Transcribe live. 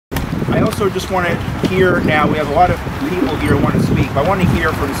I also just want to hear now, we have a lot of people here who want to speak, but I want to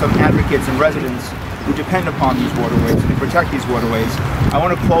hear from some advocates and residents who depend upon these waterways and to protect these waterways. I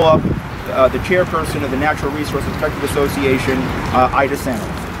want to call up the chairperson of the Natural Resources Protective Association, Ida Sandler.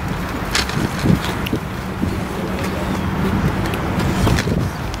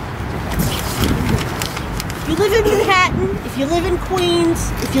 If you live in Manhattan, if you live in Queens,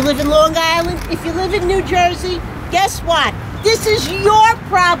 if you live in Long Island, if you live in New Jersey, guess what? This is your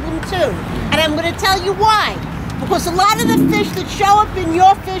problem too. And I'm going to tell you why. Because a lot of the fish that show up in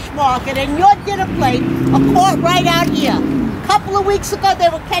your fish market and your dinner plate are caught right out here. A couple of weeks ago they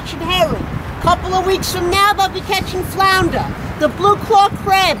were catching herring. A couple of weeks from now they'll be catching flounder. The blue claw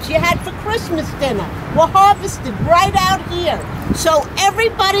crabs you had for Christmas dinner were harvested right out here. So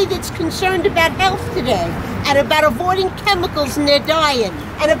everybody that's concerned about health today and about avoiding chemicals in their diet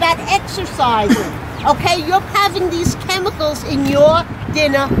and about exercising, okay, you're having these chemicals in your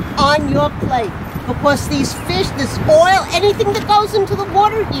dinner on your plate. Because these fish, this oil, anything that goes into the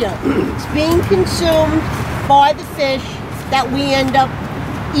water here, is being consumed by the fish that we end up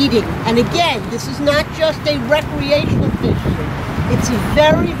eating. And again, this is not just a recreational fishery. It's a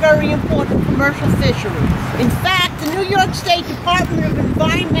very, very important commercial fishery. In fact, the New York State Department of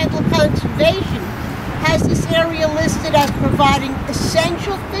Environmental Conservation has this area listed as providing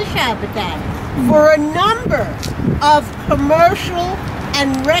essential fish habitat for a number of commercial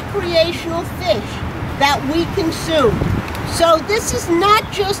and recreational fish that we consume. So this is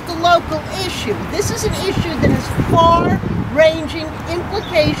not just a local issue. This is an issue that has far-ranging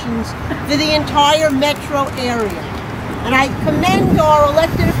implications for the entire metro area. And I commend our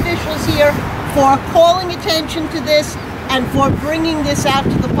elected officials here for calling attention to this and for bringing this out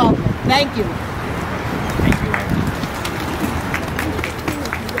to the public. Thank you.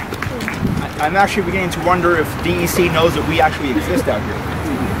 I'm actually beginning to wonder if DEC knows that we actually exist out here.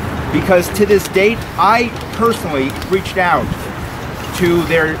 Because to this date, I personally reached out to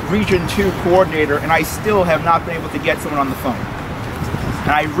their Region 2 coordinator and I still have not been able to get someone on the phone.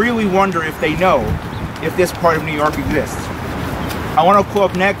 And I really wonder if they know if this part of New York exists. I want to call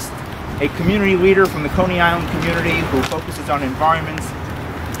up next a community leader from the Coney Island community who focuses on environments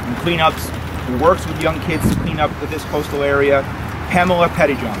and cleanups, who works with young kids to clean up this coastal area, Pamela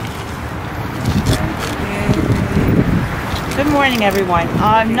Pettyjohn. Good morning, everyone.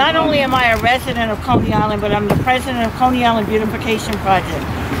 Not only am I a resident of Coney Island, but I'm the president of Coney Island Beautification Project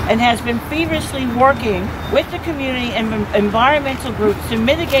and has been feverishly working with the community and environmental groups to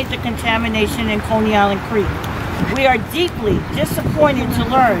mitigate the contamination in Coney Island Creek. We are deeply disappointed to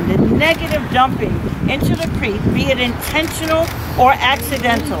learn that negative dumping into the creek, be it intentional or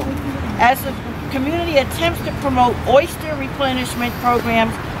accidental, as the community attempts to promote oyster replenishment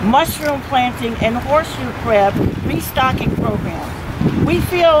programs, mushroom planting, and horseshoe crab restocking programs. We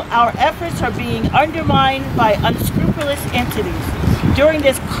feel our efforts are being undermined by unscrupulous entities during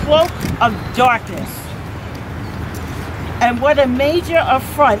this cloak of darkness. And what a major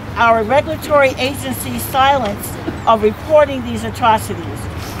affront our regulatory agency's silence of reporting these atrocities.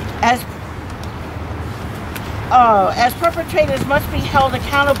 As perpetrators must be held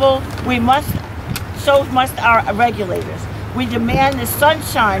accountable, so must our regulators. We demand the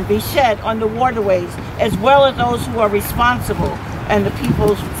sunshine be shed on the waterways as well as those who are responsible and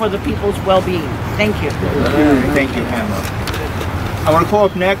for the people's well-being. Thank you. Thank you, Pamela. I want to call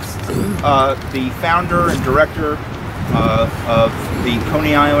up next the founder and director of the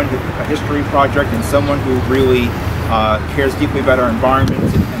Coney Island History Project and someone who really cares deeply about our environment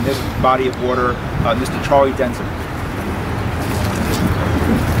and this body of water, Mr. Charlie Denson.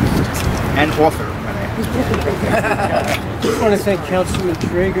 And author. I just want to thank Councilman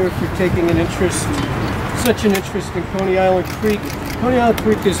Traeger for taking such an interest in Coney Island Creek. Coney Island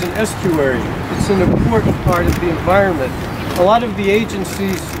Creek is an estuary. It's an important part of the environment. A lot of the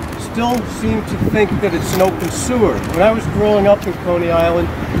agencies still seem to think that it's an open sewer. When I was growing up in Coney Island,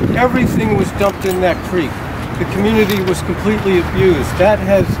 everything was dumped in that creek. The community was completely abused. That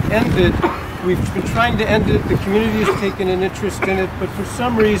has ended. We've been trying to end it. The community has taken an interest in it, but for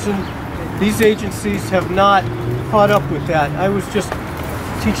some reason, these agencies have not caught up with that. I was just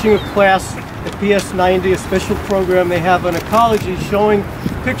teaching a class at PS 90, a special program they have on ecology, showing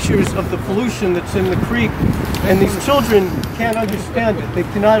pictures of the pollution that's in the creek, and these children can't understand it. They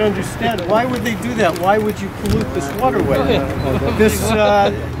cannot understand it. Why would they do that? Why would you pollute this waterway? It's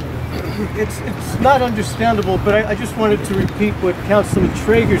not understandable, but I just wanted to repeat what Councilman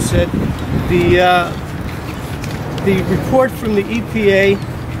Traeger said. The report from the EPA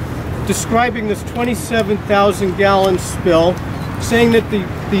describing this 27,000 gallon spill, saying that the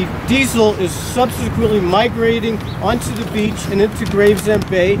the diesel is subsequently migrating onto the beach and into Gravesend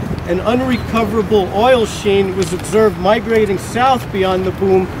Bay. An unrecoverable oil sheen was observed migrating south beyond the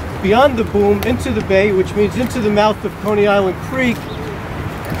boom into the bay, which means into the mouth of Coney Island Creek.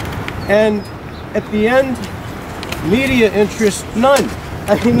 And at the end, media interest, none.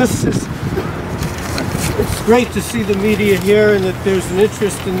 I mean, it's great to see the media here and that there's an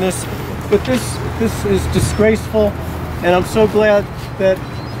interest in this, but this is disgraceful, and I'm so glad that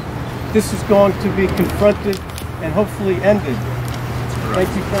this is going to be confronted and hopefully ended. Thank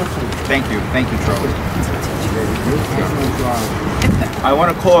you, Councilman. Thank you, Charlie. I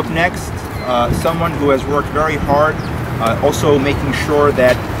want to call up next someone who has worked very hard, also making sure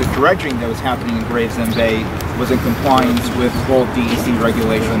that the dredging that was happening in Gravesend Bay was in compliance with all DEC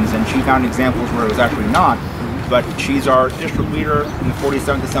regulations, and she found examples where it was actually not. But she's our district leader in the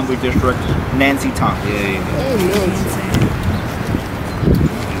 47th Assembly District, Nancy Tonk.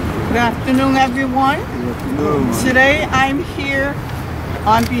 Good afternoon, everyone. Good afternoon. Today I'm here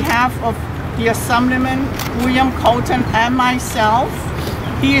on behalf of the Assemblyman William Colton and myself.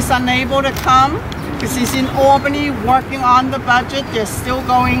 He is unable to come because he's in Albany working on the budget. They're still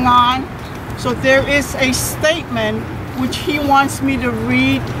going on. So there is a statement which he wants me to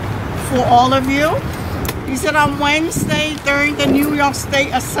read for all of you. He said on Wednesday during the New York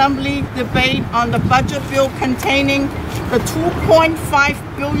State Assembly debate on the budget bill containing the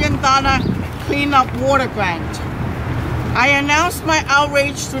 $2.5 billion cleanup water grant, I announced my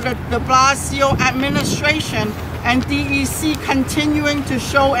outrage to the de Blasio administration and DEC continuing to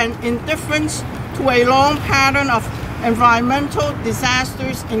show an indifference to a long pattern of environmental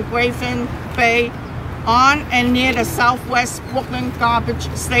disasters in Gravesend Bay on and near the Southwest Brooklyn garbage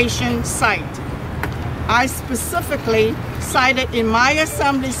station site. I specifically cited in my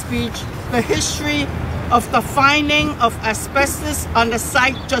assembly speech the history of the finding of asbestos on the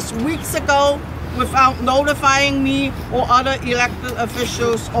site just weeks ago without notifying me or other elected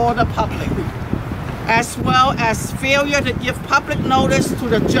officials or the public, as well as failure to give public notice to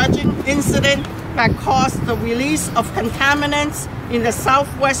the dredging incident that caused the release of contaminants in the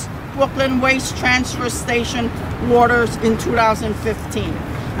Southwest Brooklyn Waste Transfer Station waters in 2015.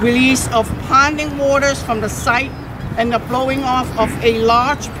 Release of ponding waters from the site and the blowing off of a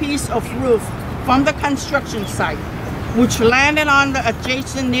large piece of roof from the construction site, which landed on the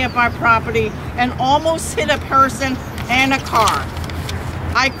adjacent nearby property and almost hit a person and a car.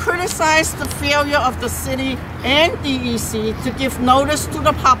 I criticized the failure of the city and DEC to give notice to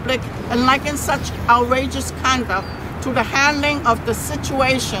the public and liken such outrageous conduct to the handling of the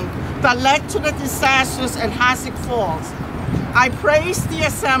situation that led to the disasters at Hasek Falls. I praised the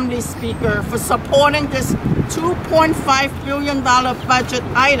Assembly Speaker for supporting this $2.5 billion budget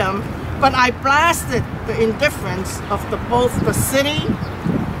item, but I blasted the indifference of both the city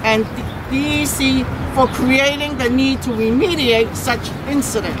and DEC for creating the need to remediate such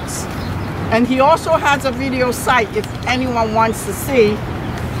incidents. And he also has a video site, if anyone wants to see,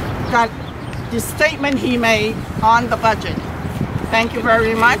 that the statement he made on the budget. Thank you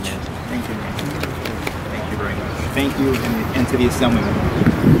very much. Thank you. Thank you very much. Thank you, and to the Assemblyman.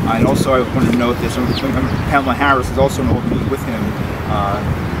 I want to note this. Pamela Harris is also going to be with him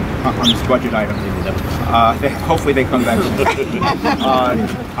on this budget item. Hopefully they come back.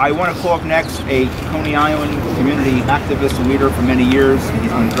 I want to call up next a Coney Island community activist and leader for many years.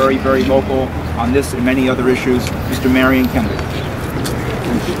 He's been very, very vocal on this and many other issues, Mr. Marion Kennedy.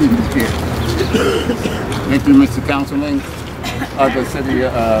 Thank you, Mr. Councilman, other city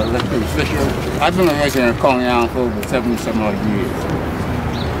elected officials. I've been a resident of Coney Island for over 70-some odd years.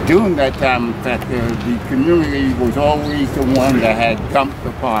 During that time, in fact, the community was always the one that had dumped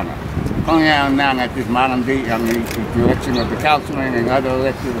upon us. Coney Island now at this modern day, under the direction of the councilman and other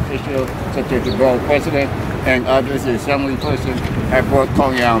elected officials, such as the borough president and others, the assembly person, have brought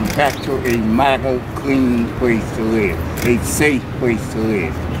Coney Island back to a model, clean place to live, a safe place to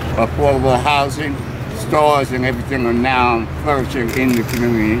live. Affordable housing, stores, and everything are now flourishing in the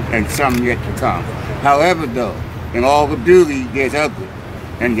community, and some yet to come. However, though, in all the beauty, there's ugly.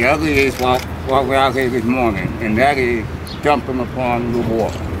 And the ugly is what we're out here this morning, and that is dumping upon the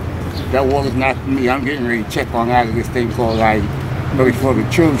water. That water's not for me. I'm getting ready to check on out of this thing called life, but it's for the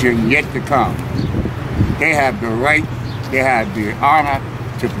children yet to come. They have the right, they have the honor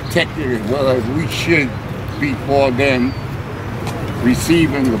to protect it as well as we should be for them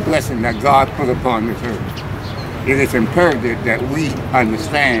receiving the blessing that God put upon this earth. It is imperative that we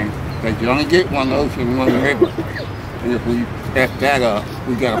understand that you only get one ocean and one river. And if we F that up,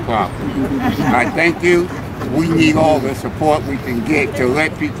 we got a problem. I thank you. We need all the support we can get to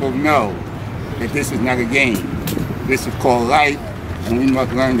let people know that this is not a game. This is called life, and we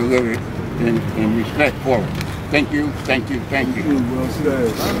must learn to live it in respect for it. Thank you, thank you, thank you.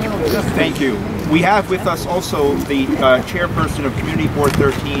 Thank you. We have with us also the chairperson of Community Board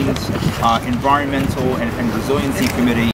 13's Environmental and Resiliency Committee.